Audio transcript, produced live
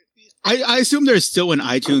I assume there's still an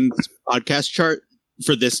iTunes podcast chart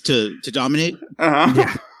for this to dominate. Uh-huh.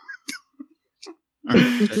 Yeah. All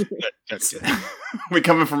right. Good. We're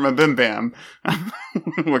coming from a Bim Bam.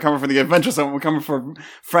 We're coming from the Adventure Zone. We're coming from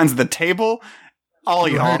Friends of the Table. All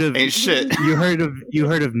y'all ain't shit. You heard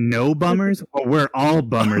of no bummers? Well, we're all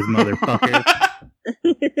bummers, motherfucker.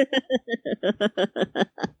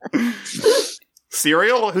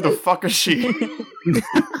 Cereal? Who the fuck is she?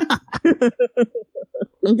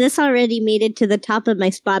 This already made it to the top of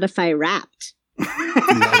my Spotify Wrapped.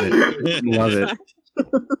 Love it.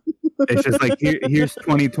 It's just like, here's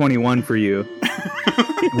 2021 for you.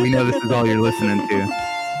 We know this is all you're listening to.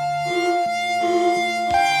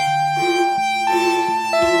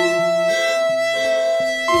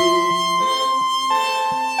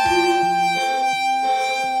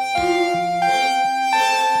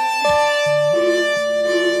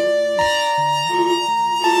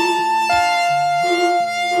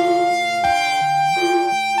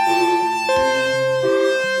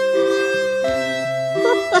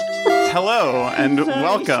 Hello and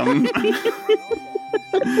welcome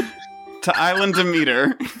to Island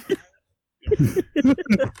Demeter.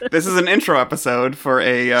 This is an intro episode for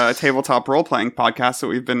a tabletop role-playing podcast that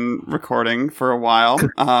we've been recording for a while.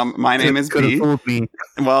 My name is B.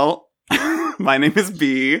 Well, my name is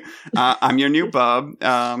B. I'm your new bub,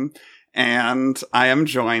 and I am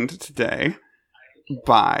joined today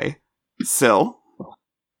by Sil.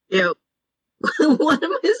 Yep. What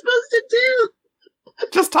am I supposed to do?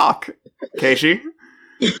 Just talk, Keishi.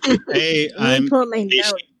 Hey, I'm pull up my Keishi.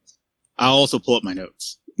 notes. I'll also pull up my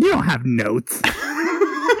notes. You don't have notes.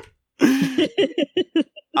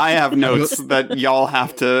 I have notes that y'all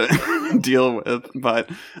have to deal with, but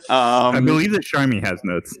I believe that Charmy has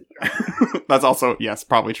notes. That's also, yes,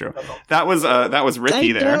 probably true. That was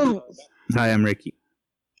Ricky there. Don't. Hi, I'm Ricky.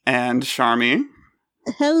 And Charmy.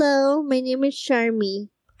 Hello, my name is Charmy.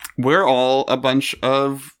 We're all a bunch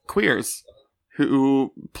of queers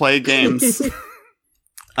who play games.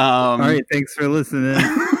 All right, thanks for listening.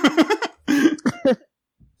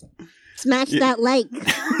 Smash that like.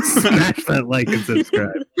 Smash that like and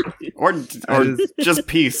subscribe. Or just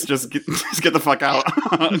peace. Just get the fuck out.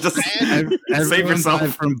 Just save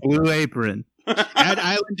yourself from Blue Apron. Add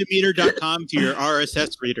islanddemeter.com to your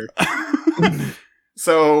RSS reader.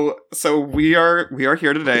 So we are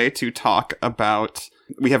here today to talk about.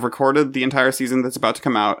 We have recorded the entire season that's about to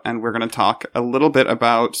come out, and we're going to talk a little bit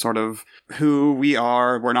about sort of who we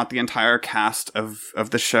are. We're not the entire cast of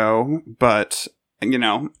the show, but, you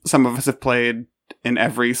know, some of us have played in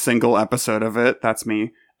every single episode of it. That's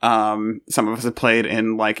me. Some of us have played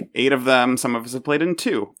in like 8 of them. Some of us have played in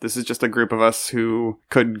 2. This is just a group of us who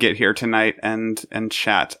could get here tonight and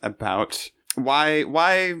chat about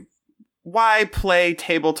why play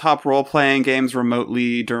tabletop role-playing games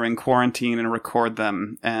remotely during quarantine and record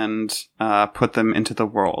them and put them into the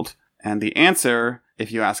world? And the answer,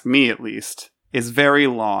 if you ask me at least, is very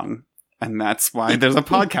long. And that's why there's a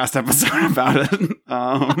podcast episode about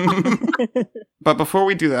it. But before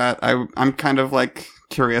we do that, I'm kind of like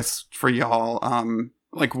curious for y'all.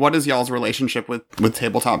 Like, what is y'all's relationship with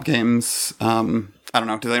tabletop games? I don't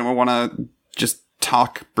know. Does anyone want to just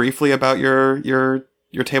talk briefly about your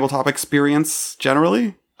tabletop experience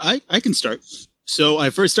generally? I can start. So I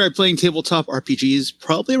first started playing tabletop RPGs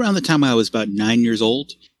probably around the time I was about 9 years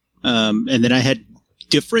old. And then I had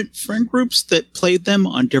different friend groups that played them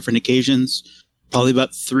on different occasions. Probably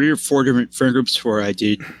about 3 or 4 different friend groups where I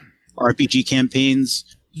did RPG campaigns.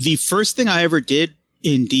 The first thing I ever did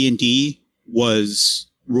in D&D was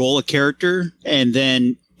roll a character, and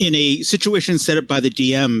then in a situation set up by the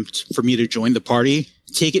DM for me to join the party,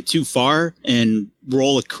 take it too far and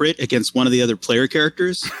roll a crit against one of the other player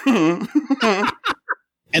characters. And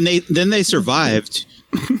they survived,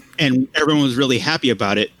 and everyone was really happy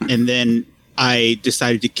about it. And then I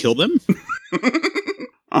decided to kill them.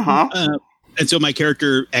 And so my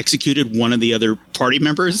character executed one of the other party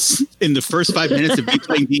members in the first 5 minutes of me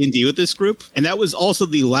playing D&D with this group. And that was also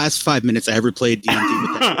the last 5 minutes I ever played D&D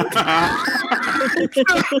with that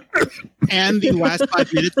group. And the last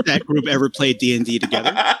 5 minutes that group ever played D&D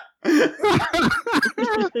together.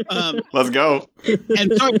 Let's go.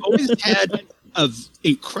 And so I've always had an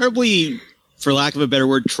incredibly, for lack of a better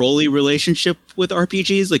word, trolly relationship with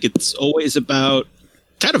RPGs. Like, it's always about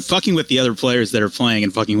kind of fucking with the other players that are playing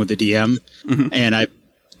and fucking with the DM. Mm-hmm. And I've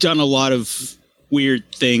done a lot of weird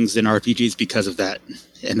things in RPGs because of that.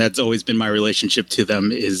 And that's always been my relationship to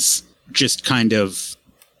them, is just kind of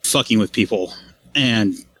fucking with people.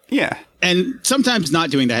 And yeah. And sometimes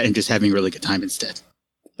not doing that and just having a really good time instead.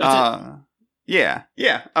 That's it.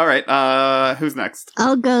 Yeah. All right. Who's next?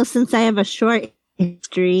 I'll go since I have a short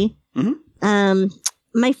history. Mhm.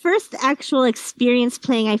 My first actual experience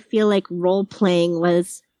playing, I feel like role playing,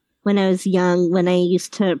 was when I was young, when I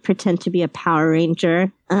used to pretend to be a Power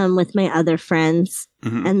Ranger with my other friends.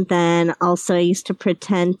 Mhm. And then also I used to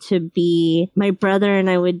pretend to be my brother, and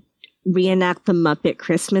I would reenact the Muppet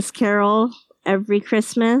Christmas Carol every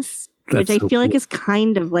Christmas, which I feel like is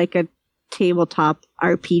kind of like a tabletop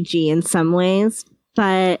RPG in some ways.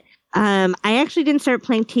 But I actually didn't start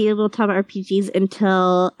playing tabletop RPGs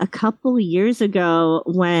until a couple years ago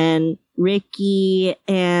when Ricky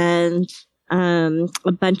and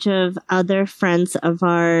a bunch of other friends of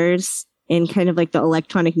ours in kind of like the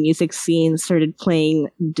electronic music scene started playing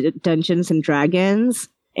Dungeons and Dragons.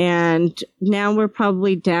 And now we're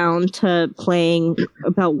probably down to playing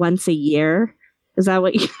about once a year. Is that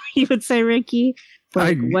what you would say, Ricky?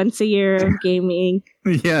 Like once a year of gaming.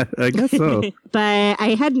 Yeah, I guess so. But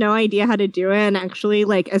I had no idea how to do it. And actually,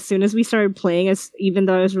 like, as soon as we started playing, even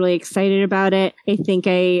though I was really excited about it, I think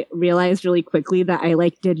I realized really quickly that I,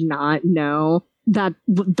 like, did not know that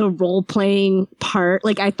the role-playing part,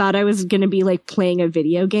 like, I thought I was going to be, like, playing a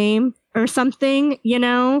video game or something, you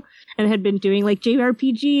know? And had been doing, like,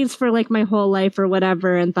 JRPGs for, like, my whole life or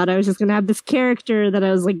whatever, and thought I was just going to have this character that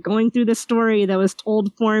I was, like, going through the story that was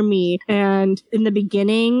told for me. And in the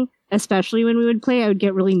beginning, especially when we would play, I would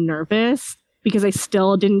get really nervous because I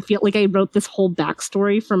still didn't feel like I wrote this whole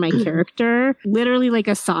backstory for my character, literally like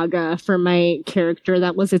a saga for my character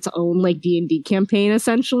that was its own like D&D campaign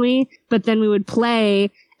essentially. But then we would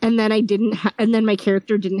play, and then and then my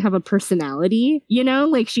character didn't have a personality, you know,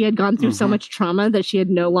 like she had gone through so much trauma that she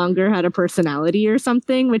had no longer had a personality or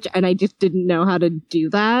something, and I just didn't know how to do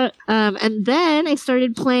that. And then I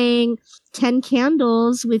started playing 10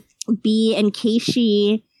 Candles with B and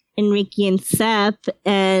Keishi and Ricky and Sep,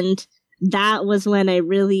 and that was when I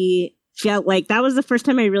really felt like that was the first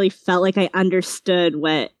time I really felt like I understood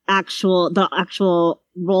what the actual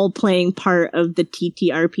role-playing part of the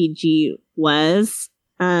TTRPG was.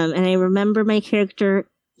 And I remember my character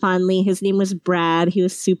fondly. His name was Brad. He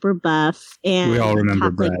was super buff. And we all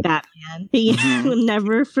remember Brad. Like Batman. Yeah, we'll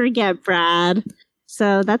never forget Brad.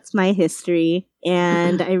 So that's my history.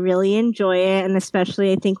 And I really enjoy it. And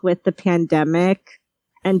especially I think with the pandemic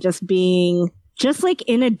and just being, just like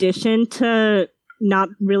in addition to not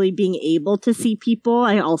really being able to see people,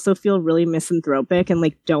 I also feel really misanthropic and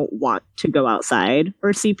like don't want to go outside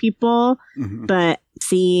or see people. But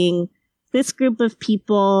seeing this group of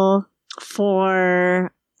people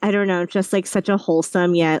for, I don't know, just like such a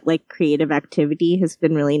wholesome yet like creative activity has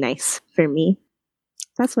been really nice for me.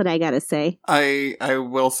 That's what I gotta say. I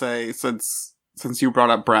will say, since you brought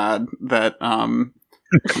up Brad, that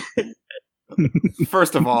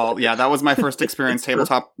first of all, yeah, that was my first experience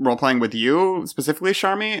tabletop role playing with you specifically,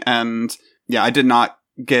 Sharmi, and yeah, I did not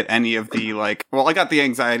get any of the like. Well, I got the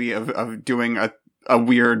anxiety of doing a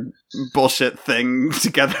weird bullshit thing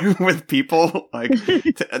together with people. Like,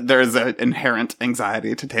 there's an inherent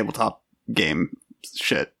anxiety to tabletop game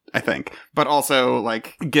shit, I think. But also,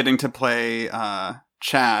 like, getting to play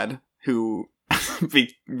Chad, who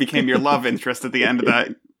became your love interest at the end of that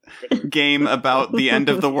game about the end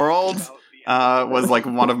of the world, was, like,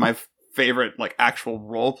 one of my favorite, like, actual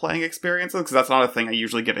role-playing experiences, because that's not a thing I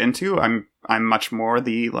usually get into. I'm much more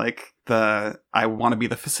I want to be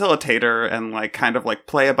the facilitator and, like, kind of, like,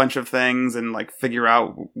 play a bunch of things and, like, figure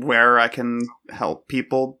out where I can help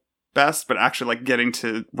people best, but actually, like, getting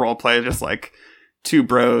to role-play just, like, two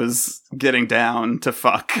bros getting down to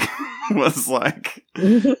fuck was, like,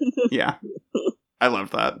 yeah. I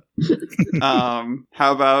love that.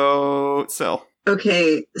 How about Sil?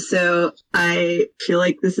 Okay, so I feel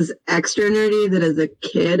like this is extra nerdy that as a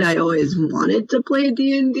kid I always wanted to play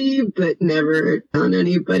D&D, but never found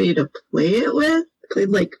anybody to play it with. Played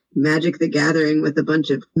like Magic the Gathering with a bunch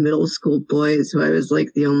of middle school boys who I was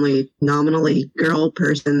like the only nominally girl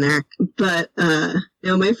person there. But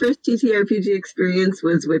my first TTRPG experience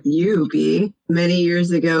was with you, B, many years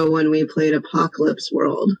ago when we played Apocalypse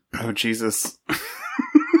World. Oh, Jesus.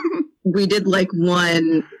 We did like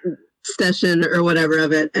one session or whatever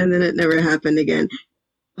of it, and then it never happened again.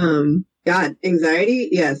 God, anxiety?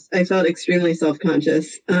 Yes, I felt extremely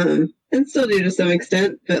self-conscious, and still do to some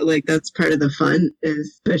extent, but like that's part of the fun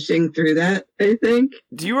is pushing through that, I think.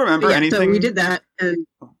 Do you remember anything? So we did that, and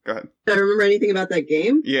go ahead. Do I remember anything about that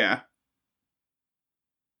game? Yeah.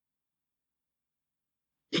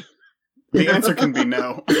 The answer can be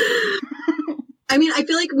no. I mean, I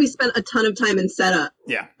feel like we spent a ton of time in setup.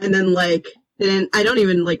 Yeah. And then like I don't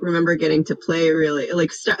even like remember getting to play really,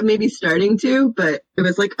 like maybe starting to, but it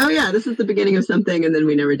was like, oh yeah, this is the beginning of something, and then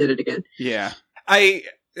we never did it again. Yeah. I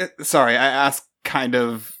asked kind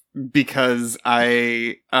of because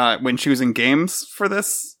I, when choosing games for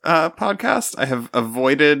this podcast, I have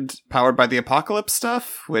avoided Powered by the Apocalypse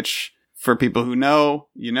stuff, which for people who know,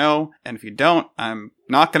 you know, and if you don't, I'm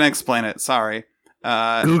not going to explain it. Sorry.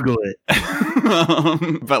 Google it.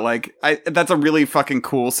 But like, that's a really fucking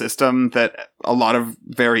cool system that a lot of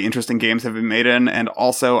very interesting games have been made in, and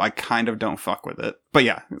also I kind of don't fuck with it. But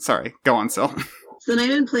yeah, sorry. Go on, Sil. So then I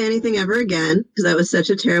didn't play anything ever again because that was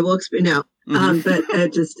such a terrible experience. No, but I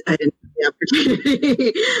didn't have the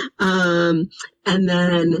opportunity. And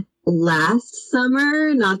then last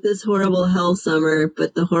summer, not this horrible hell summer,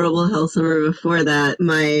 but the horrible hell summer before that,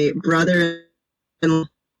 my brother who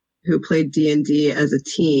played D&D as a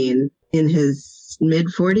teen in his mid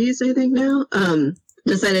 40s, I think now,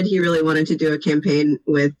 decided he really wanted to do a campaign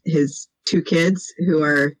with his two kids who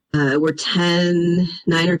were 9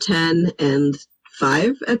 or 10 and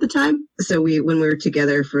 5 at the time. So when we were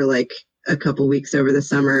together for like a couple weeks over the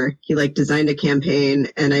summer, he like designed a campaign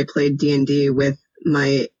and I played D&D with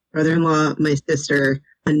my brother-in-law, my sister,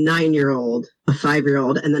 a 9-year-old, a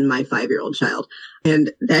 5-year-old, and then my 5-year-old child.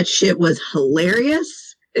 And that shit was hilarious.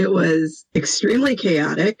 It was extremely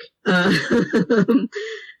chaotic. Playing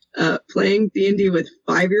D&D with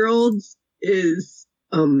 5-year-olds is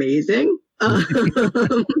amazing. And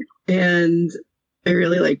I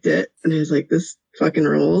really liked it. And I was like, this fucking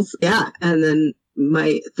rules. Yeah. And then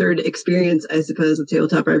my third experience, I suppose, with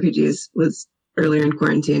tabletop RPGs was earlier in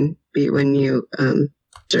quarantine, when you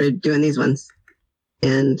started doing these ones.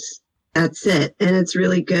 And that's it. And it's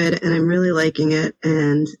really good. And I'm really liking it.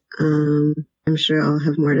 And I'm sure I'll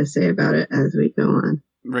have more to say about it as we go on.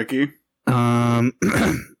 Ricky? I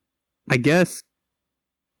guess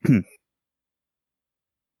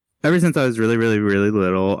ever since I was really, really, really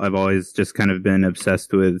little, I've always just kind of been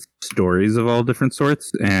obsessed with stories of all different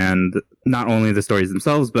sorts. And not only the stories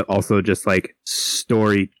themselves, but also just like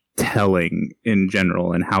storytelling in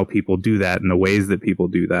general and how people do that and the ways that people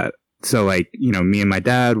do that. So like, you know, me and my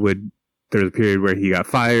dad there was a period where he got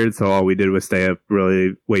fired, so all we did was stay up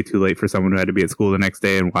really way too late for someone who had to be at school the next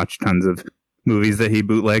day and watch tons of movies that he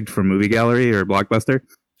bootlegged from Movie Gallery or Blockbuster.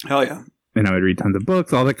 Hell yeah. And I would read tons of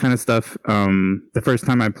books, all that kind of stuff. The first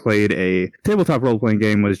time I played a tabletop role-playing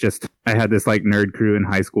game was just, I had this like nerd crew in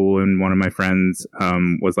high school, and one of my friends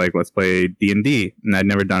was like, let's play D&D. And I'd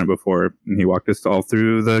never done it before. And he walked us all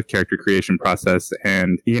through the character creation process.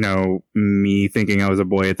 And, you know, me thinking I was a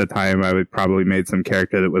boy at the time, I would probably made some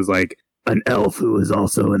character that was like, an elf who was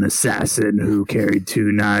also an assassin who carried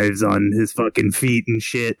 2 knives on his fucking feet and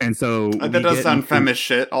shit. And so that does sound femish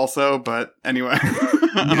shit also, but anyway.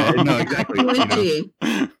 Yeah, no, exactly. You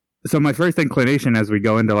know? So my first inclination as we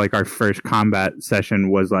go into like our first combat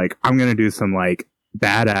session was like, I'm going to do some like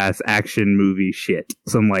badass action movie shit.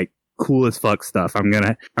 Some like cool as fuck stuff. I'm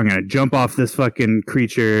gonna jump off this fucking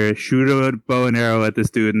creature, shoot a bow and arrow at this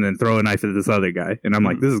dude, and then throw a knife at this other guy. And I'm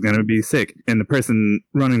like, this is gonna be sick. And the person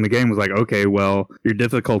running the game was like, okay, well, your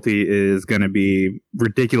difficulty is gonna be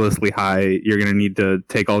ridiculously high. You're gonna need to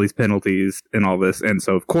take all these penalties and all this. And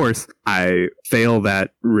so of course I fail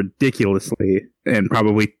that ridiculously and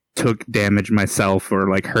probably took damage myself or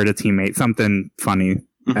like hurt a teammate, something funny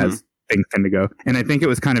as things tend to go. And I think it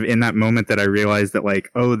was kind of in that moment that I realized that like,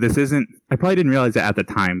 oh, this isn't, I probably didn't realize it at the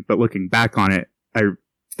time, but looking back on it, I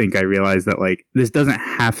think I realized that like, this doesn't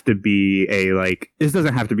have to be like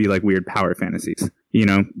weird power fantasies. You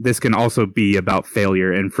know, this can also be about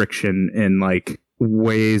failure and friction in like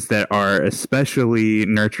ways that are especially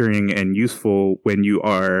nurturing and useful when you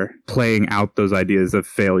are playing out those ideas of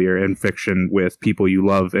failure and fiction with people you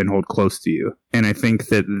love and hold close to you. And I think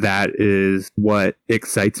that that is what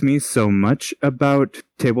excites me so much about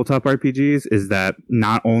tabletop RPGs, is that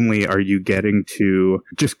not only are you getting to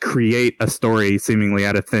just create a story seemingly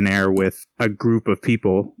out of thin air with a group of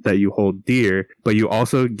people that you hold dear, but you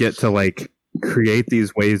also get to like create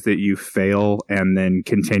these ways that you fail and then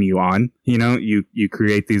continue on. You know, you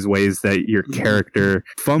create these ways that your character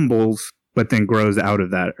fumbles but then grows out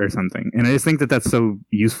of that or something. And I just think that that's so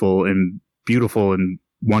useful and beautiful and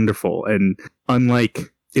wonderful. And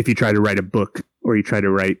unlike if you try to write a book or you try to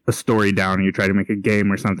write a story down and you try to make a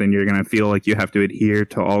game or something, you're going to feel like you have to adhere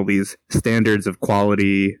to all these standards of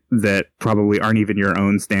quality that probably aren't even your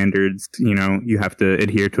own standards. You know, you have to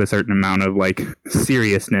adhere to a certain amount of like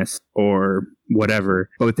seriousness or whatever.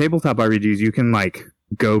 But with tabletop RPGs, you can like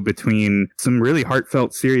go between some really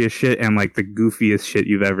heartfelt serious shit and like the goofiest shit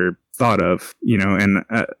you've ever thought of, and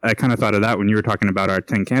I kind of thought of that when you were talking about our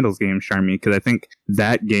 10 Candles game, Sharmy, because I think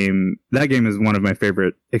that game is one of my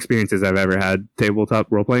favorite experiences I've ever had tabletop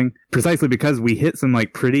role playing, precisely because we hit some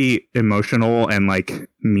like pretty emotional and like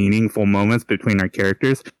meaningful moments between our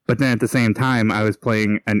characters. But then at the same time, I was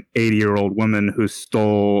playing an 80-year-old woman who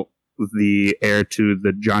stole the heir to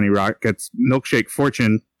the Johnny Rockets milkshake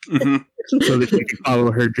fortune so that she could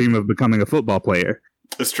follow her dream of becoming a football player.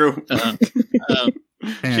 It's true.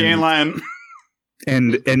 She ain't lying.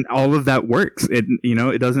 And all of that works. It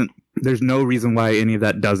doesn't, there's no reason why any of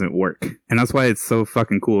that doesn't work. And that's why it's so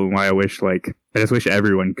fucking cool, and why I just wish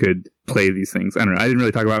everyone could play these things. I don't know. I didn't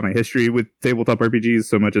really talk about my history with tabletop RPGs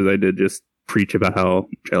so much as I did just preach about how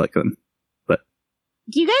much I like them. But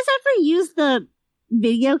do you guys ever use the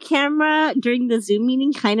video camera during the Zoom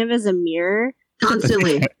meeting kind of as a mirror?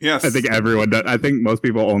 Constantly. Yes. I think everyone does. I think most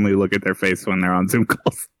people only look at their face when they're on Zoom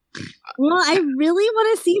calls. Well, I really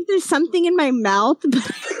want to see if there's something in my mouth.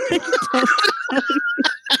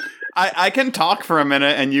 I can talk for a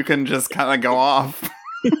minute and you can just kind of go off.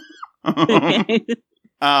 Okay.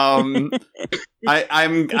 I'm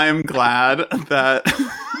glad that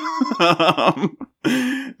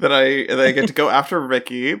that I get to go after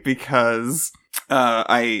Ricky, because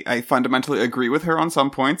I fundamentally agree with her on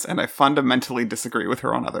some points and I fundamentally disagree with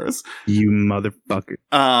her on others. You motherfucker.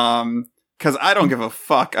 Because I don't give a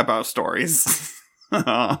fuck about stories.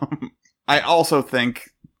 I also think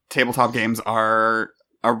tabletop games are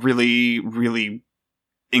a really, really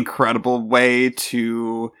incredible way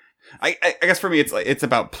to. I guess for me, it's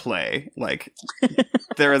about play. Like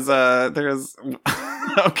there is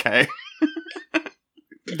okay.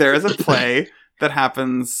 There is a play that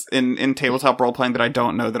happens in tabletop role playing that I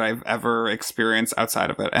don't know that I've ever experienced outside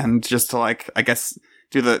of it, and just to I guess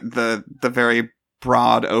do the very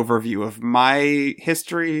broad overview of my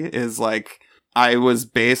history is I was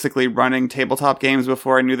basically running tabletop games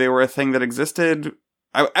before I knew they were a thing that existed.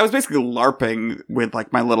 I was basically LARPing with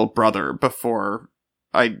my little brother before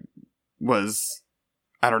I was,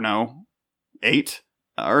 I don't know, 8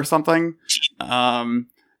 or something. And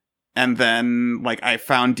then I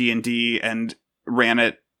found D&D and ran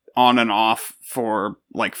it on and off for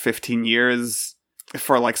 15 years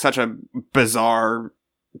for such a bizarre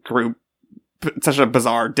group. Such a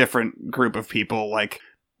bizarre, different group of people,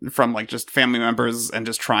 from just family members and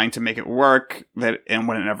just trying to make it work, and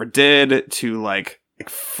when it never did, to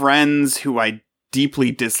friends who I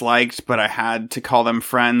deeply disliked, but I had to call them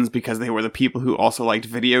friends because they were the people who also liked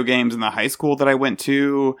video games in the high school that I went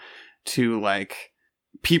to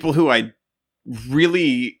people who I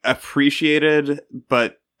really appreciated,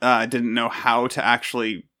 but didn't know how to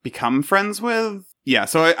actually become friends with. Yeah,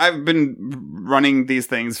 so I've been running these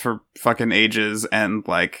things for fucking ages, and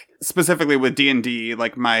specifically with D&D,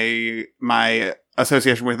 my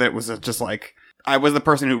association with it was just I was the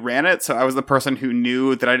person who ran it, so I was the person who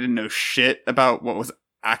knew that I didn't know shit about what was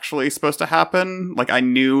actually supposed to happen. I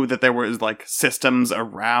knew that there was systems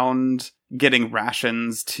around getting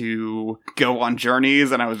rations to go on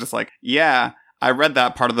journeys, and I was just yeah, I read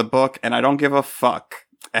that part of the book and I don't give a fuck.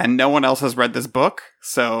 And no one else has read this book,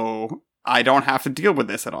 so I don't have to deal with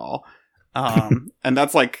this at all. And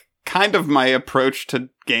that's kind of my approach to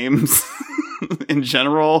games in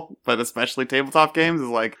general, but especially tabletop games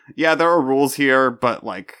is yeah, there are rules here, but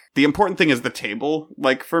the important thing is the table.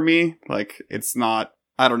 For me, it's not,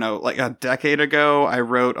 I don't know, a decade ago, I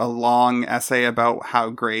wrote a long essay about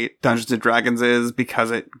how great Dungeons and Dragons is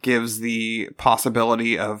because it gives the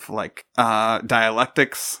possibility of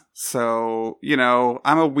dialectics. So,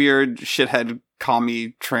 I'm a weird shithead, call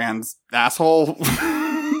me trans asshole.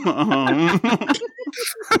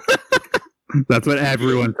 That's what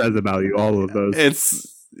everyone says about you, all of those.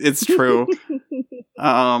 It's true.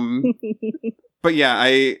 But yeah,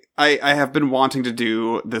 I have been wanting to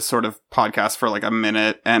do this sort of podcast for a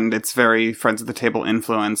minute, and it's very Friends at the Table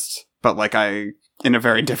influenced, but in a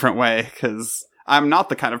very different way, because I'm not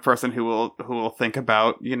the kind of person who will think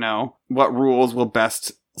about, what rules will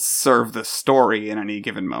best serve the story in any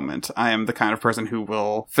given moment. I am the kind of person who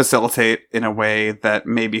will facilitate in a way that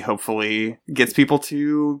maybe hopefully gets people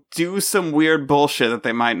to do some weird bullshit that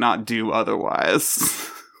they might not do otherwise.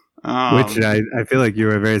 Which I feel like you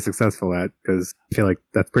were very successful at, because I feel like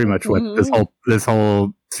that's pretty much what this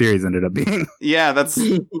whole series ended up being. Yeah, that's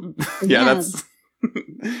that's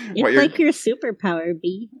it's your superpower,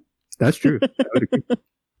 B. That's true.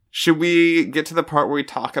 Should we get to the part where we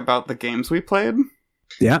talk about the games we played?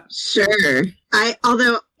 Yeah. Sure.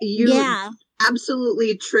 Although you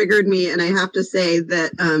absolutely triggered me, and I have to say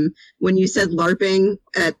that when you said LARPing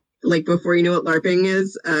at before you know what LARPing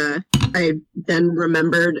is, I then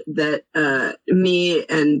remembered that me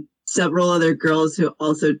and several other girls who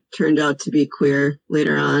also turned out to be queer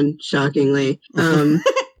later on, shockingly,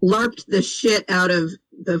 LARPed the shit out of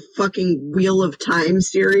the fucking Wheel of Time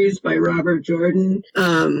series by Robert Jordan.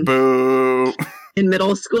 Boo. In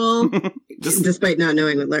middle school, despite not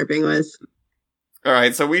knowing what LARPing was. All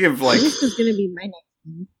right, so we have This is going to be my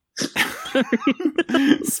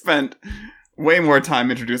next spent way more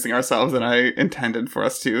time introducing ourselves than I intended for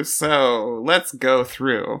us to. So let's go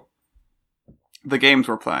through the games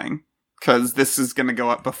we're playing, because this is going to go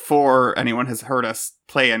up before anyone has heard us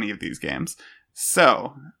play any of these games.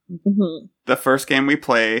 So the first game we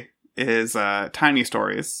play is Tiny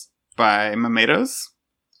Stories by Mamedos.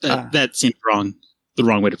 That seemed wrong. The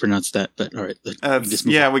wrong way to pronounce that, but all right.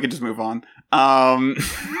 We could just move on.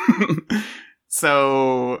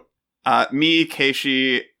 So, me,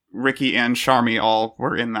 Keishi, Ricky, and Charmy all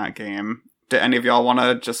were in that game. Do any of y'all want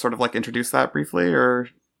to just sort of like introduce that briefly, or?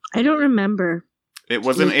 I don't remember. It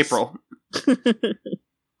was in April.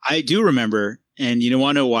 I do remember, and you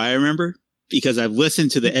want to know why I remember? Because I've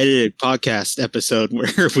listened to the edited podcast episode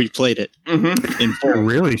where we played it. In full. I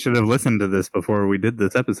really should have listened to this before we did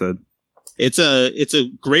this episode. It's a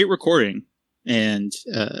great recording, and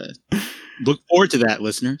look forward to that,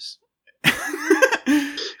 listeners.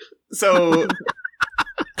 So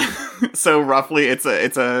roughly, it's like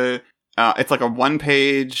a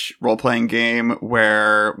 1-page role-playing game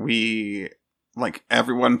where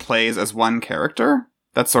everyone plays as one character.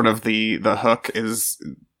 That's sort of the hook. Is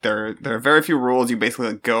there are very few rules. You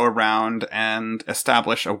basically go around and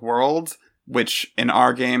establish a world, which in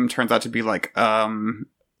our game turns out to be like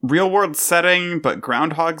real world setting, but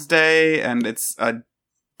Groundhog's Day, and it's a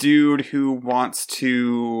dude who wants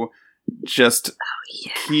to just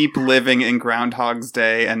keep living in Groundhog's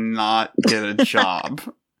Day and not get a job.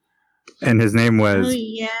 And his name was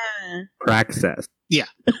Praxis. Yeah.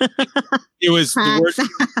 It was the word.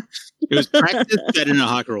 It was Praxis said in a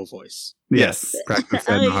hot girl voice. Yes, Praxis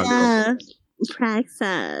said in a hot girl.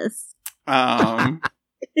 Praxis.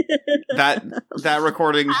 That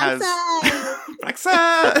recording has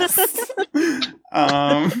Praxis.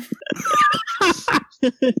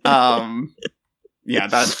 Yeah,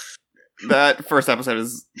 that first episode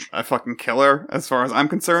is a fucking killer as far as I'm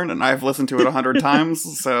concerned, and I've listened to it 100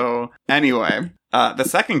 times. So anyway, the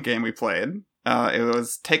second game we played, it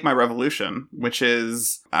was Take My Revolution, which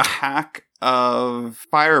is a hack of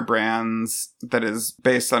Firebrands that is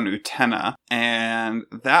based on Utena. And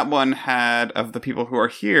that one had, of the people who are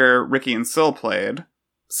here, Ricky and Syl played.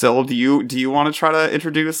 Syl, do you want to try to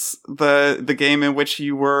introduce the game in which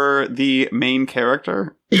you were the main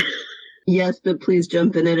character? Yes, but please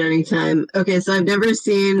jump in at any time. Okay, so I've never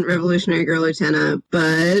seen Revolutionary Girl Utena,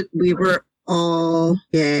 but we were all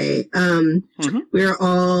gay. We were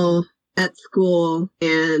all at school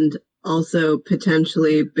and also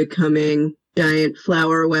potentially becoming giant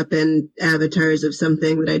flower weapon avatars of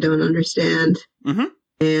something that I don't understand.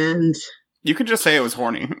 And you could just say it was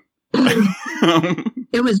horny.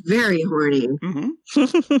 It was very horny.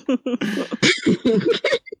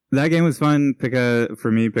 That game was fun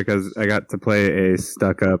for me because I got to play a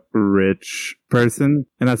stuck-up rich person,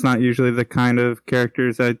 and that's not usually the kind of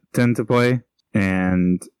characters I tend to play.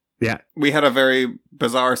 And yeah, we had a very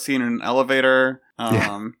bizarre scene in an elevator.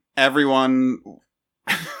 Everyone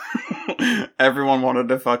wanted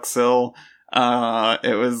to fuck Syl.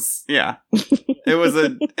 It was a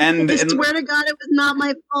and I swear to God, it was not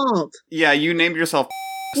my fault. Yeah, you named yourself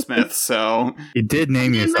Smith, so you did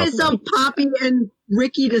name yourself. I named myself Poppy, and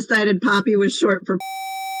Ricky decided Poppy was short for.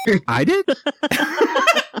 I did.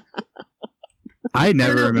 I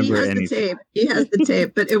never remember anything. He has the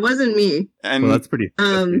tape, but it wasn't me. And well, that's pretty.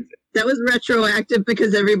 That was retroactive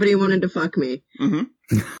because everybody wanted to fuck me.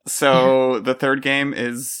 So the third game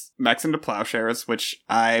is Mechs into Plowshares, which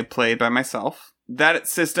I played by myself. That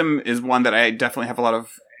system is one that I definitely have a lot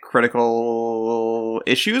of critical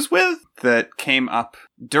issues with that came up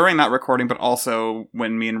during that recording, but also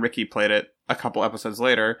when me and Ricky played it a couple episodes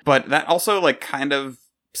later. But that also kind of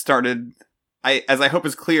started, as I hope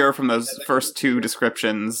is clear from those first two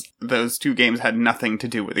descriptions, those two games had nothing to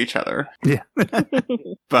do with each other. Yeah.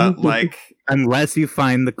 But unless you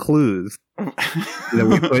find the clues that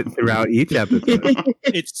we put throughout each episode.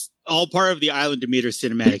 It's all part of the Island Demeter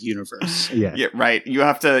cinematic universe. Yeah, right. You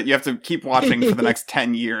have to keep watching for the next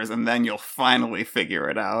 10 years, and then you'll finally figure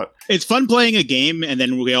it out. It's fun playing a game, and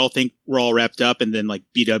then we all think we're all wrapped up, and then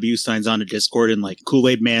BW signs on to Discord, and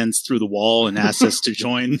Kool-Aid Man's through the wall and asks us to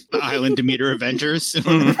join the Island Demeter Avengers.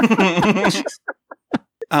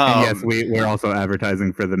 Yes, we're also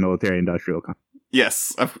advertising for the military-industrial complex.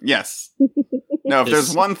 Yes, yes. No, if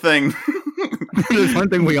there's one thing... There's one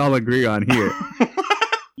thing we all agree on here.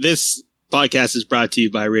 This podcast is brought to you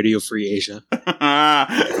by Radio Free Asia.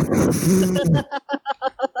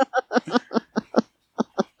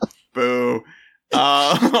 Boo.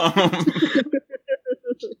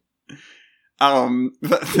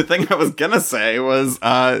 The thing I was gonna say was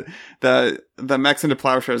the Mechs into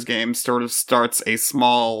Plowshares game sort of starts a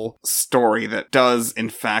small story that does in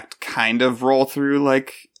fact kind of roll through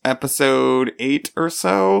like episode 8 or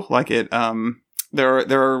so. Like it there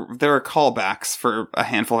are callbacks for a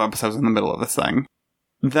handful of episodes in the middle of this thing.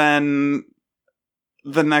 Then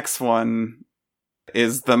the next one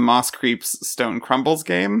is the Moss Creeps Stone Crumbles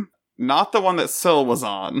game. Not the one that Syl was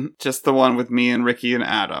on, just the one with me and Ricky and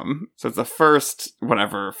Adam. So it's the first,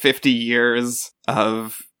 50 years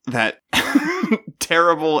of that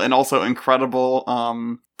terrible and also incredible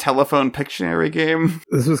telephone Pictionary game.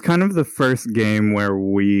 This was kind of the first game where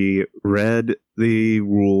we read the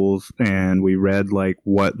rules and we read like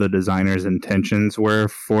what the designer's intentions were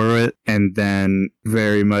for it, and then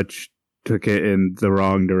very much took it in the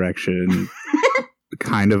wrong direction,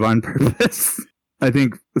 kind of on purpose. I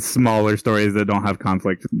think smaller stories that don't have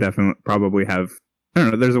conflict definitely probably have, I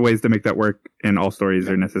don't know, there's ways to make that work, and all stories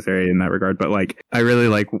are necessary in that regard. But like, I really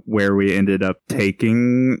like where we ended up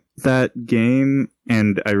taking that game,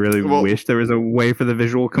 and I really wish there was a way for the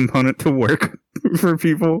visual component to work for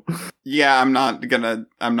people. Yeah, I'm not gonna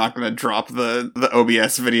drop the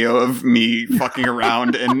OBS video of me fucking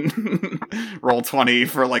around in Roll20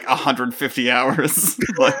 for like 150 hours.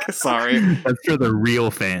 Like, sorry. That's for the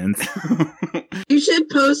real fans. You should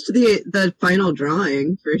post the final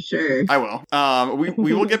drawing for sure. I will.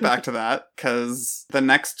 We will get back to that, because the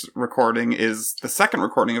next recording is the second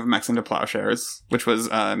recording of Mechs into Plowshares, which was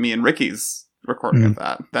me and Ricky's recording of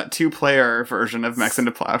that 2-player version of Mechs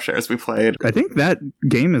into Plowshares we played. I think that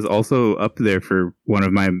game is also up there for one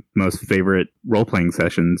of my most favorite role-playing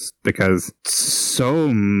sessions, because so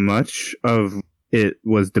much of it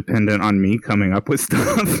was dependent on me coming up with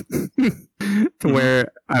stuff to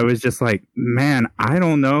where I was just like, man, I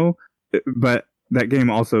don't know. But that game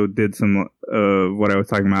also did some what I was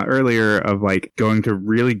talking about earlier of like going to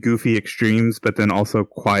really goofy extremes, but then also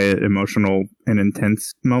quiet, emotional, and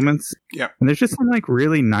intense moments. Yeah. And there's just some like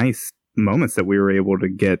really nice moments that we were able to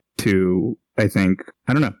get to. I think,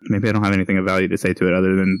 I don't know, maybe I don't have anything of value to say to it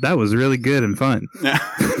other than that was really good and fun. Yeah.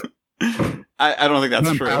 I don't think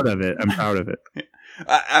that's true. I'm proud of it.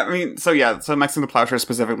 I mean, so Mechs into Plowshare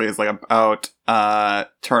specifically is like about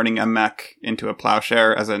turning a mech into a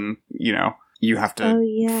plowshare, as in, you know, you have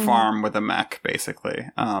to farm with a mech, basically.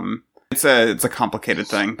 It's a complicated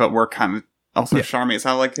thing, but we're kind of also Charmy. Is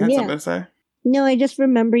that like you had something to say? No, I just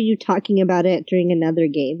remember you talking about it during another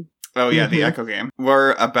game. Oh yeah, the Echo game.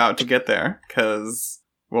 We're about to get there because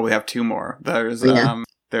we have 2 more. There's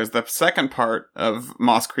the second part of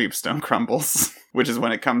Moss Creep Stone Crumbles, which is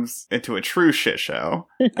when it comes into a true shit show.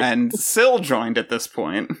 And Syl joined at this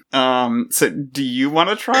point. So do you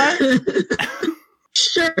want to try?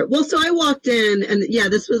 Sure. Well, so I walked in, and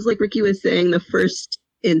this was like Ricky was saying, the first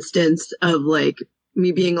instance of like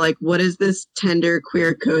me being like, what is this tender,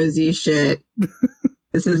 queer, cozy shit?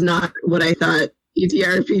 This is not what I thought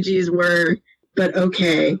ETRPGs were, but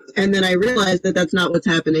okay. And then I realized that that's not what's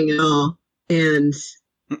happening at all. And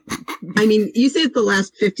I mean, you say it's the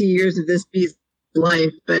last 50 years of this beast's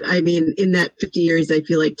life, but I mean, in that 50 years, I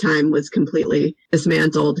feel like time was completely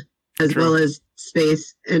dismantled, as well as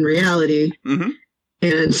space and reality. Mm-hmm.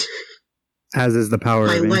 And as is the power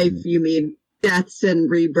by of life, you mean deaths and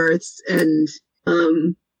rebirths, and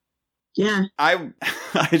I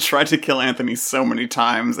tried to kill Anthony so many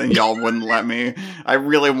times, and y'all wouldn't let me. I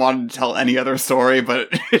really wanted to tell any other story, but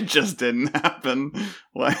it just didn't happen.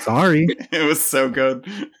 Like, sorry, it was so good.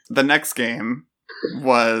 The next game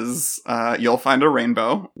was You'll Find a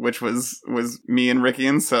Rainbow, which was me and Ricky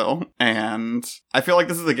and Syl, and I feel like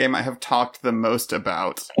this is the game I have talked the most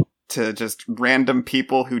about to just random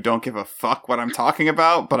people who don't give a fuck what I'm talking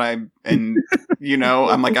about, but I'm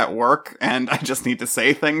like at work and I just need to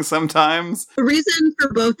say things sometimes. The reason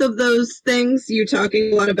for both of those things, you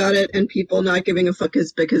talking a lot about it and people not giving a fuck,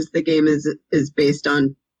 is because the game is based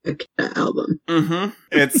on a Kesha album. Mm-hmm.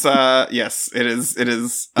 It's yes, it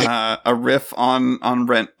is a riff on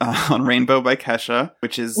Rainbow by Kesha,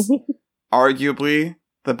 which is arguably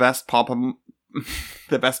the best pop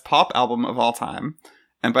album of all time.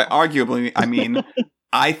 And by arguably, I mean,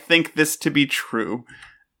 I think this to be true.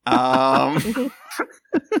 But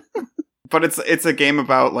it's a game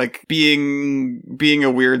about like being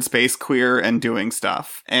a weird space queer and doing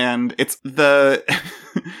stuff. And it's the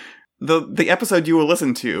the episode you will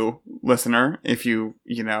listen to, listener, if you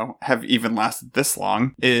have even lasted this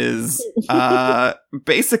long, is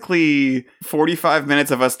basically 45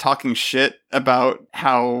 minutes of us talking shit about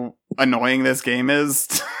how annoying this game is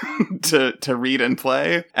to read and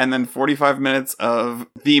play, and then 45 minutes of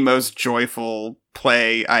the most joyful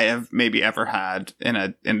play I have maybe ever had in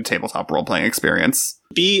a tabletop role-playing experience.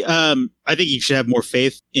 I think you should have more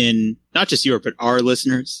faith in not just your, but our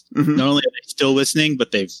listeners. Mm-hmm. Not only are they still listening,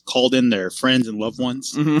 but they've called in their friends and loved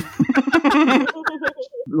ones. Mm-hmm.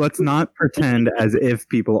 Let's not pretend as if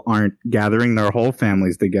people aren't gathering their whole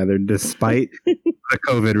families together, despite the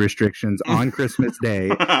COVID restrictions, on Christmas Day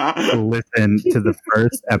to listen to the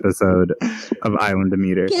first episode of Island of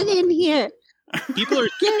Meter. Get in here. People are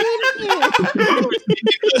Get in here.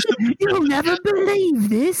 You'll never believe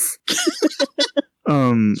this.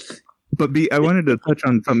 But I wanted to touch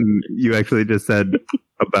on something you actually just said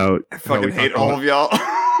about. I fucking hate all of y'all.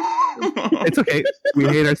 It's okay. We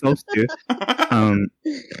hate ourselves too.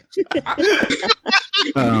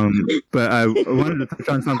 But I wanted to touch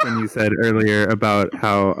on something you said earlier about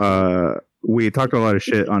how we talked a lot of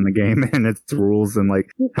shit on the game and its rules and like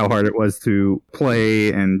how hard it was to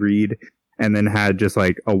play and read, and then had just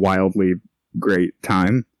like a wildly great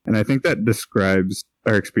time. And I think that describes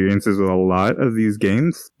our experiences with a lot of these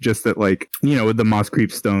games. Just that, like, with the Moss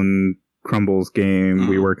Creep Stone Crumbles game,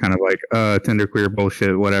 we were kind of like, genderqueer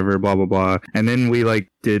bullshit, whatever, blah, blah, blah. And then we like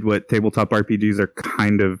did what tabletop RPGs are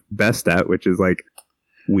kind of best at, which is like,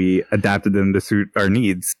 we adapted them to suit our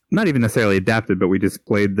needs. Not even necessarily adapted, but we just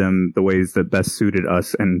played them the ways that best suited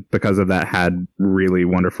us. And because of that, had really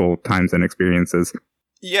wonderful times and experiences.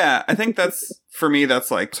 Yeah, I think for me, that's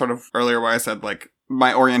like sort of earlier why I said like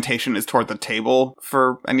my orientation is toward the table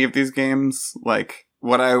for any of these games. Like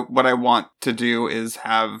what I want to do is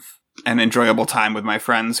have an enjoyable time with my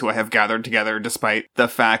friends who I have gathered together, despite the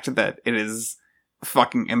fact that it is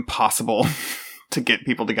fucking impossible to get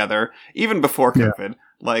people together, even before COVID. Yeah.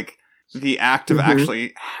 Like, the act of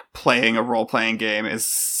actually playing a role-playing game is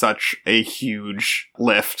such a huge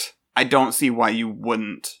lift. I don't see why you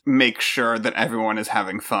wouldn't make sure that everyone is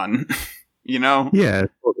having fun. Yeah,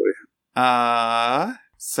 totally.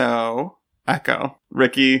 So, Echo,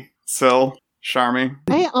 Ricky, Sil, Sharmy.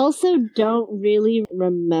 I also don't really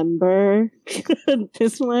remember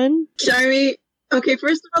this one. Sharmy. Okay,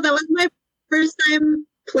 first of all, that was my first time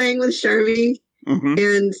playing with Sharmy. Mm-hmm.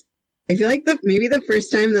 And I feel like maybe the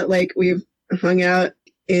first time that like we've hung out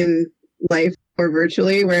in life or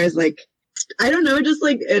virtually, whereas like, I don't know, just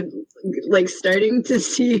like starting to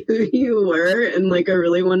see who you were in like a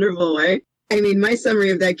really wonderful way. I mean, my summary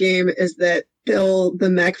of that game is that Bill, the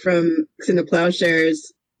mech from Xena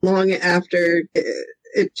Plowshares, long after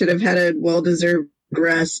it should have had a well-deserved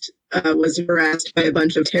rest, was harassed by a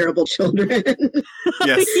bunch of terrible children.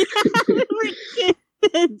 Yes.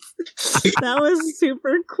 That was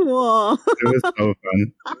super cool. It was so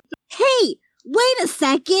fun. Hey, wait a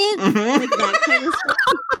second. Like that kind of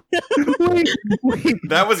stuff. Wait.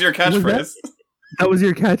 That was your catchphrase. That was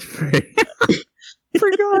your catchphrase.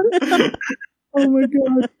 Forgot. Oh my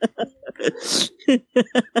god.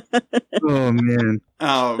 Oh man.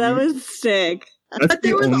 That was sick. But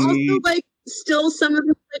there was also like still some of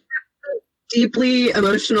the like, deeply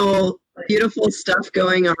emotional, beautiful stuff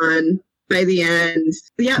going on by the end.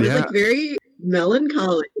 Yeah, it was like very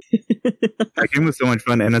melancholy. That game was so much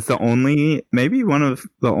fun, and it's maybe one of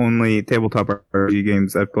the only tabletop RPG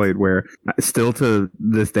games I've played where still to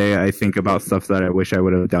this day I think about stuff that I wish I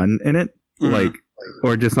would have done in it. Like,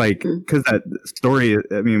 or just like, because that story,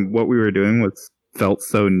 I mean, what we were doing felt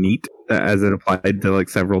so neat as it applied to like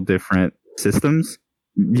several different systems.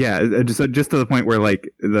 Yeah, just to the point where like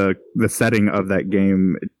the setting of that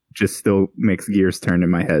game just still makes gears turn in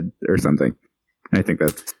my head or something. And I think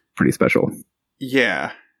that's pretty special.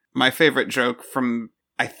 Yeah. My favorite joke from,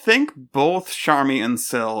 I think, both Sharmy and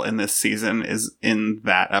Sil in this season is in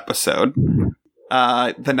that episode.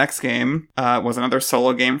 The next game was another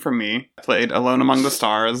solo game for me. I played Alone Among the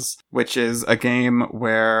Stars, which is a game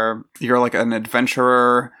where you're like an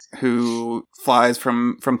adventurer who flies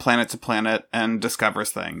from planet to planet and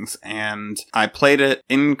discovers things. And I played it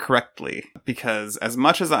incorrectly because as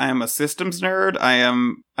much as I am a systems nerd,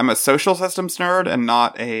 I'm a social systems nerd and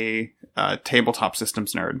not a tabletop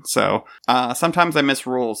systems nerd. So sometimes I miss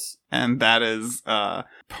rules, and that is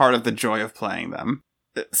part of the joy of playing them.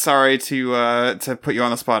 Sorry to put you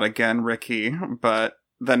on the spot again, Ricky, but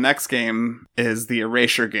the next game is the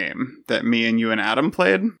Erasure game that me and you and Adam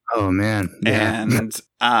played. Oh, man. Yeah. And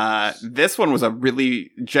this one was a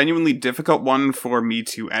really genuinely difficult one for me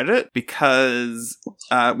to edit because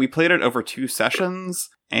we played it over 2 sessions,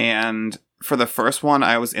 and for the first one,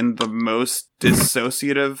 I was in the most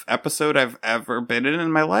dissociative episode I've ever been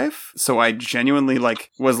in my life. So I genuinely,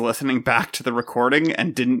 like, was listening back to the recording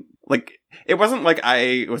and didn't, like, it wasn't like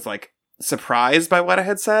I was, like, surprised by what I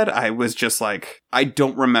had said. I was just like, I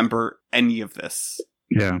don't remember any of this.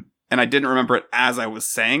 Yeah. And I didn't remember it as I was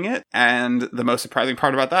saying it. And the most surprising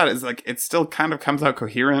part about that is, like, it still kind of comes out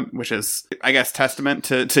coherent, which is, I guess, testament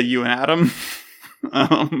to you and Adam.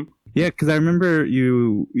 Yeah, because I remember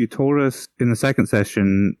you told us in the second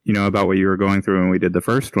session, you know, about what you were going through when we did the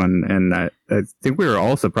first one, and I think we were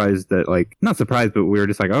all surprised that, like, not surprised, but we were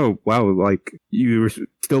just like, oh, wow, like, you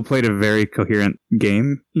still played a very coherent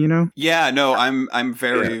game, you know? Yeah, no, I'm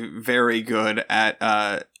very, very good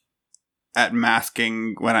at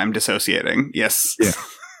masking when I'm dissociating. Yes. Yeah.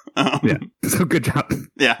 Yeah. So good job.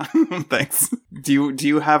 Yeah. Thanks. Do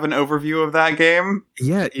you have an overview of that game?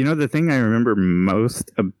 Yeah, you know, the thing I remember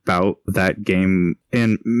most about that game,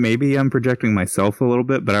 and maybe I'm projecting myself a little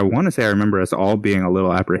bit, but I want to say I remember us all being a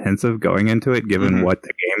little apprehensive going into it, given what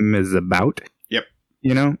the game is about. Yep.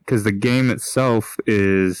 You know, because the game itself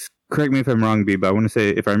is, correct me if I'm wrong, B, but I want to say,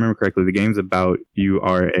 if I remember correctly, the game's about you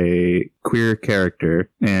are a queer character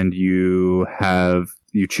and you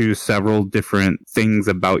choose several different things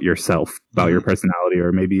about yourself, about your personality,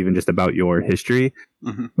 or maybe even just about your history.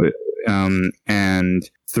 And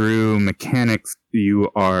through mechanics, you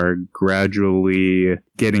are gradually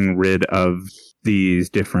getting rid of these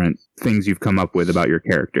different things you've come up with about your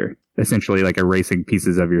character. Essentially, like, erasing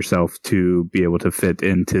pieces of yourself to be able to fit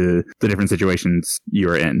into the different situations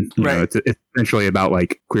you're in. You know, it's essentially about,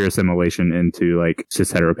 like, queer assimilation into, like,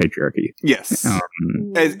 cis heteropatriarchy. Yes.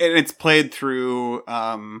 And it's played through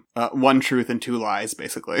one truth and two lies,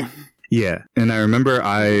 basically. Yeah, and I remember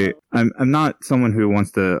I'm not someone who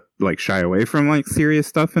wants to, like, shy away from, like, serious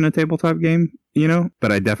stuff in a tabletop game, you know,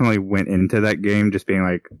 but I definitely went into that game just being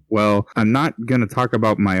like, well, I'm not going to talk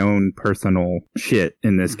about my own personal shit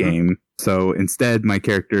in this game. So instead, my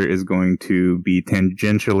character is going to be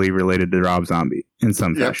tangentially related to Rob Zombie in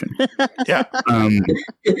some fashion. Yeah.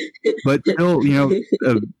 But still, you know,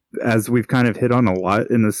 as we've kind of hit on a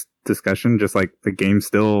lot in this discussion, just like the game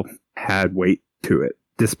still had weight to it.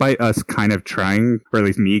 Despite us kind of trying, or at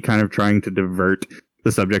least me kind of trying to divert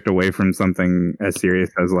the subject away from something as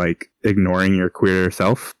serious as, like, ignoring your queer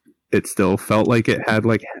self, it still felt like it had,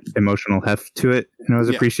 like, emotional heft to it, and I was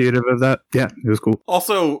appreciative of that. Yeah, it was cool.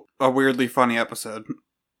 Also, a weirdly funny episode.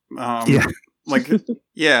 Yeah. Like,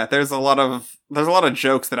 yeah, there's a lot of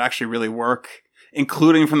jokes that actually really work,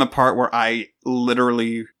 including from the part where I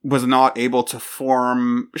literally was not able to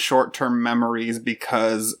form short-term memories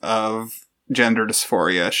because of gender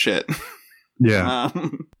dysphoria shit. Yeah.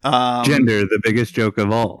 Gender, the biggest joke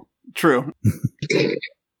of all. True.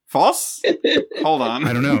 False? Hold on.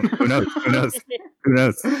 I don't know. Who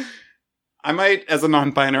knows? I might, as a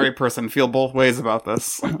non-binary person, feel both ways about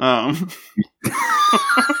this. That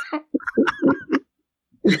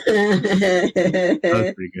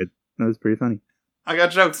was pretty good. That was pretty funny. I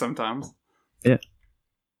got jokes sometimes. Yeah.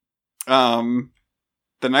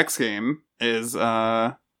 The next game is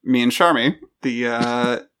me and Sharmy,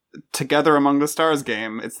 the Together Among the Stars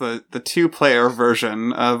game. It's the 2-player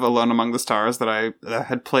version of Alone Among the Stars that I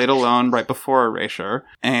had played alone right before Erasure.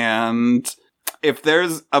 And if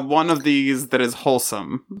there's one of these that is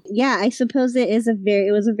wholesome. Yeah, I suppose it was a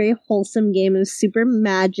very wholesome game. It was super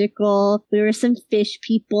magical. We were some fish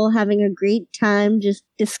people having a great time just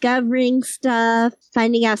discovering stuff,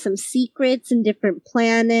 finding out some secrets in different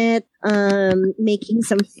planets, making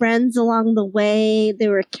some friends along the way.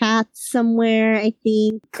 There were cats somewhere, I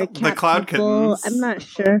think. The cloud people. kittens. I'm not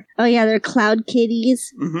sure. Oh yeah, they're cloud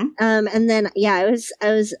kitties. And then I was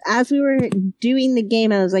as we were doing the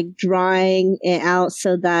game, I was like drawing it out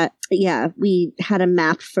so that we had a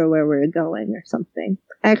map for where we were going or something.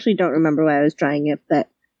 I actually don't remember why I was drawing it, but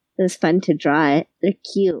it was fun to draw it. They're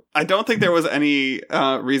cute. I don't think there was any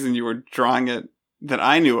reason you were drawing it that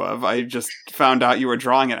I knew of. I just found out you were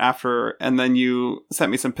drawing it after, and then you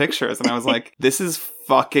sent me some pictures, and I was like, this is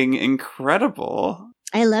fucking incredible.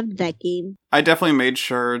 I loved that game. I definitely made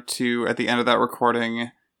sure to, at the end of that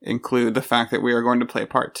recording, include the fact that we are going to play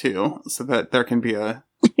part 2, so that there can be a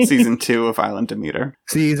season 2 of Island Demeter.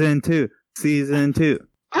 Season 2.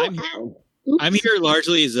 I'm here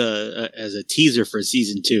largely as a teaser for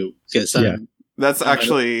season 2 because that's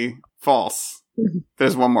actually false.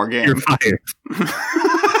 There's one more game. You're fired.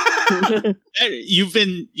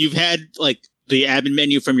 You've had like the admin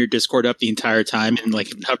menu from your Discord up the entire time and like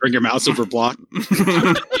hovering your mouse over block.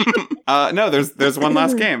 No, there's one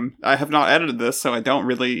last game. I have not edited this, so I don't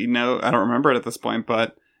really know. I don't remember it at this point,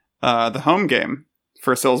 but the home game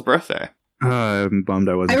for Syl's birthday. I'm bummed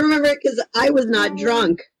I I wasn't. remember it because I was not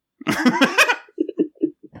drunk.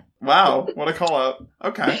 Wow, what a call out.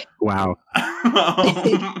 Okay. Wow.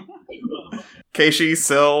 Keishi,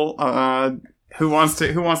 Syl, who wants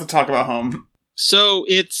to talk about Home? So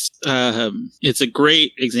it's a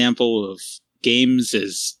great example of games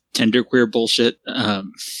as genderqueer bullshit.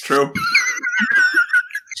 True.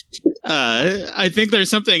 I think there's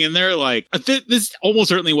something in there like this almost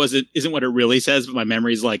certainly isn't what it really says, but my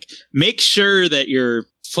memory's like, make sure that you're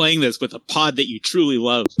playing this with a pod that you truly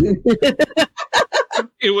love.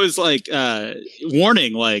 It was like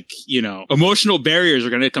warning, like, emotional barriers are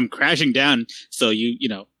going to come crashing down, so you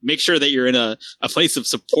make sure that you're in a place of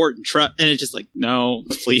support and trust. And it's just like, no,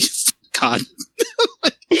 please, God.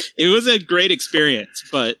 It was a great experience,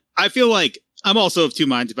 but I feel like I'm also of two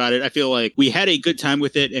minds about it. I feel like we had a good time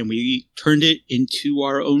with it and we turned it into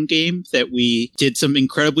our own game that we did some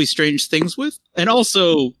incredibly strange things with. And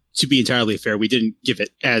also, to be entirely fair, we didn't give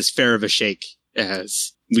it as fair of a shake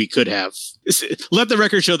as we could have. Let the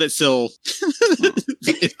record show that Syl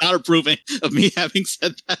is not approving of me having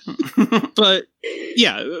said that. But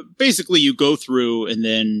yeah, basically you go through and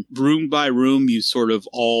then room by room, you sort of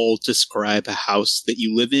all describe a house that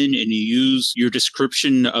you live in, and you use your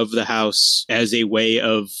description of the house as a way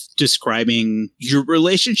of describing your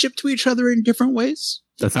relationship to each other in different ways.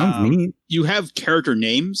 That sounds neat. You have character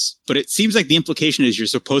names, but it seems like the implication is you're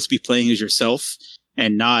supposed to be playing as yourself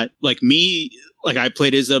and not like me. Like I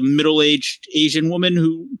played as a middle-aged Asian woman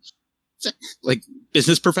who, like,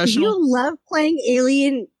 business professional. You love playing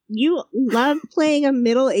alien. You love playing a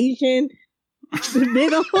middle-aged Asian woman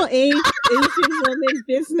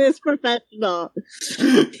business professional.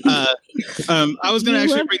 I was going to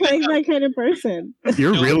actually love playing that kind of person.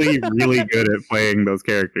 You're really, really good at playing those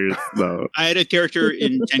characters, though. I had a character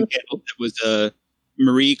in Ten Candles that was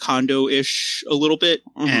Marie Kondo-ish a little bit,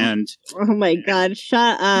 and oh my god,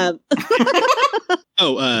 shut up.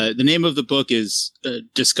 The name of the book is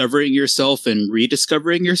Discovering Yourself and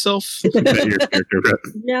Rediscovering Yourself. Is that your character?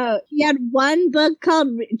 No, she had one book called,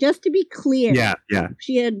 just to be clear. Yeah.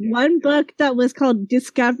 She had one book that was called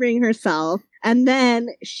Discovering Herself. And then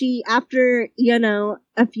she, after,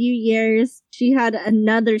 a few years, she had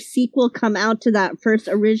another sequel come out to that first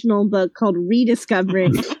original book called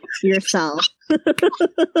Rediscovering Yourself. I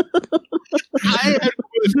had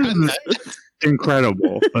that.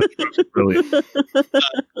 Incredible. That's brilliant. In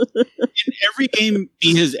every game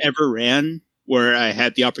he has ever ran where I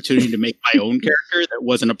had the opportunity to make my own character that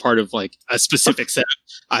wasn't a part of like a specific setup,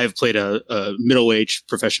 I have played a middle-aged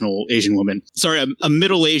professional Asian woman. Sorry, a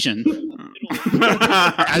Middle Asian.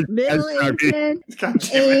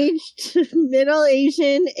 Middle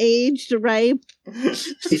Asian, aged, ripe.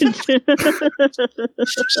 Just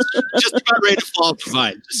about ready to fall off the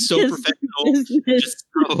vine. Just so professional, just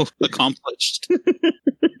so accomplished.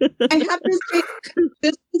 I have to say,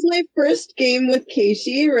 this was my first game with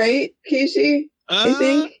Keishi, right? Keishi, I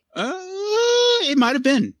think. It might have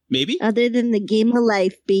been, maybe. Other than the game of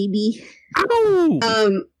life, baby.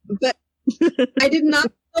 But I did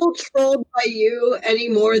not feel trolled by you any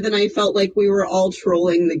more than I felt like we were all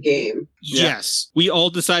trolling the game. Yes, we all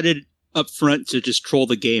decided up front to just troll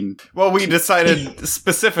the game. Well, we decided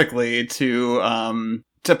specifically to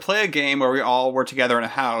play a game where we all were together in a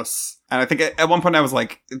house. And I think at one point I was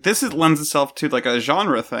like, this lends itself to like a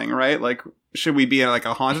genre thing, right? Like, should we be in like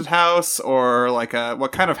a haunted house or like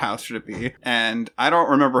what kind of house should it be? And I don't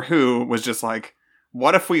remember who was just like,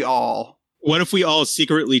 what if we all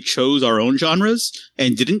secretly chose our own genres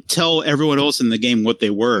and didn't tell everyone else in the game what they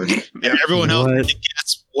were? And everyone else had to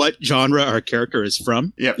guess what genre our character is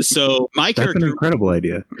from. Yep. So my character... That's an incredible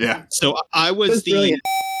idea. Yeah. So I was the... Brilliant.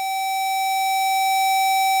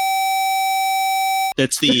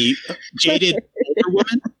 That's the jaded older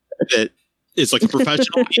woman that is like a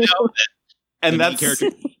professional, and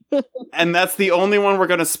that's the only one we're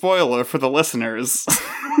going to spoiler for the listeners.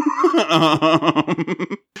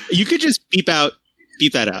 You could just beep that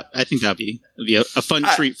out. I think that'd be a fun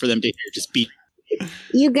treat for them to hear. Just beep.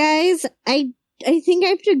 You guys, I think I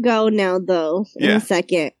have to go now, though, in a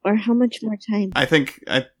second. Or how much more time? I think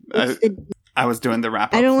I was doing the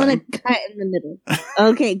wrap up. I don't want to cut in the middle.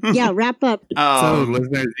 Okay, yeah, wrap up. So,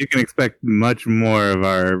 listeners, you can expect much more of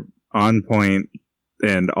our on point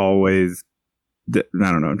and always. I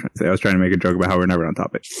don't know what I'm trying to say. I was trying to make a joke about how we're never on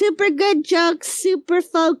topic. Super good jokes, super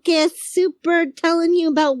focused, super telling you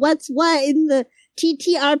about what's what in the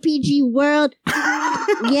TTRPG world.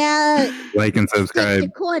 Yeah. Like and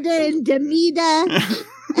subscribe. Quarter and Demeter,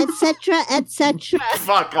 etc., etc.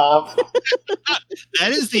 Fuck off.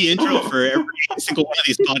 That is the intro for every single one of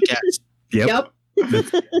these podcasts. Yep.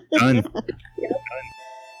 Done.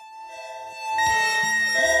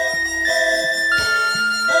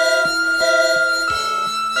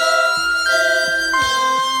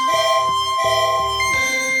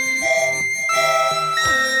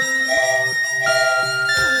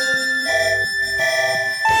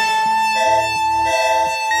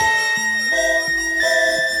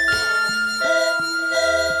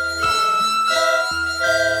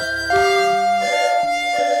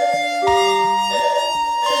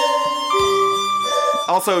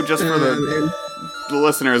 Also, just for the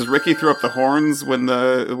listeners, Ricky threw up the horns when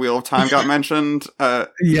the Wheel of Time got mentioned.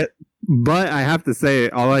 Yeah, but I have to say,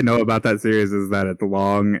 all I know about that series is that it's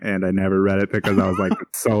long, and I never read it because I was like,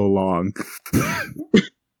 it's so long.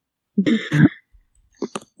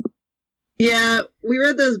 Yeah, we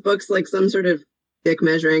read those books like some sort of dick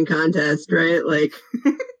measuring contest, right? Like,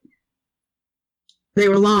 they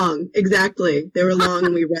were long. Exactly. They were long,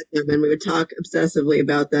 and we read them, and we would talk obsessively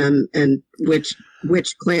about them and which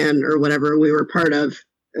clan or whatever we were part of.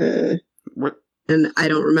 And I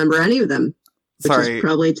don't remember any of them, which is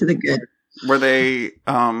probably to the good. Were they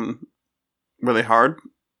hard?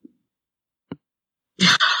 Good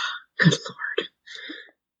Lord.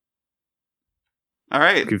 All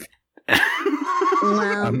right.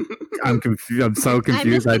 Wow. I'm confused. I'm so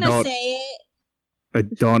confused. I'm just gonna say it. I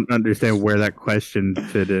don't understand where that question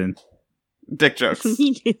fit in. Dick jokes.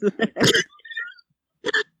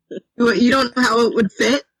 What, you don't know how it would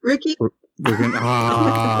fit, Ricky? We're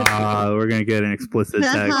gonna get an explicit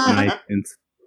tag tonight.